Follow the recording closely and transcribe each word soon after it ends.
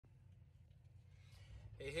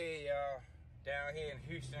Hey y'all, down here in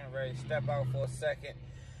Houston, ready to step out for a second.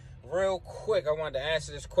 Real quick, I wanted to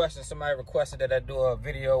answer this question. Somebody requested that I do a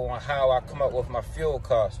video on how I come up with my fuel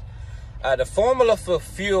cost. The formula for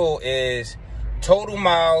fuel is total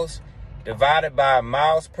miles divided by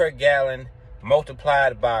miles per gallon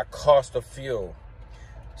multiplied by cost of fuel.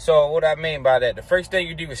 So what I mean by that, the first thing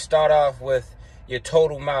you do is start off with your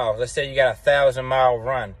total miles. Let's say you got a 1,000-mile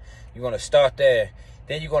run. You're going to start there.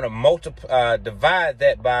 Then you're going to divide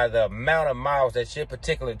that by the amount of miles that your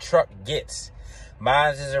particular truck gets.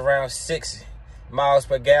 Mine is around 6 miles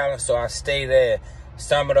per gallon, so I stay there.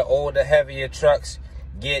 Some of the older, heavier trucks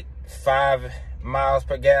get 5 miles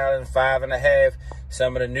per gallon, 5.5.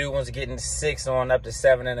 Some of the new ones getting 6 on up to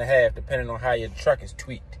 7.5, depending on how your truck is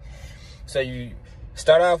tweaked. So you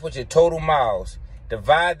start off with your total miles.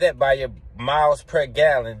 Divide that by your miles per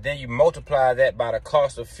gallon. Then you multiply that by the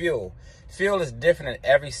cost of fuel. Fuel is different in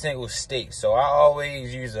every single state, so I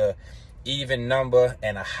always use a even number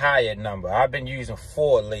and a higher number. I've been using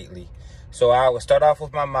 4 lately. So I would start off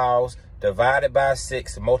with my miles, divide it by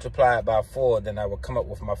 6, multiply it by 4, then I would come up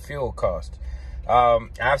with my fuel cost.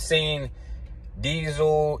 I've seen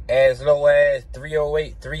diesel as low as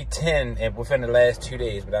 $3.08, $3.10 and within the last 2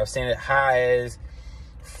 days, but I've seen it high as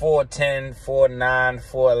 $4.10, $4.09,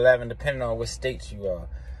 $4.11, depending on which states you are.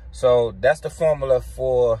 So that's the formula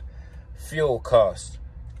for fuel cost.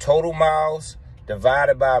 Total miles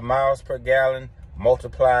divided by miles per gallon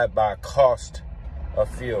multiplied by cost of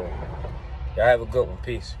fuel. Y'all have a good one.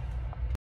 Peace.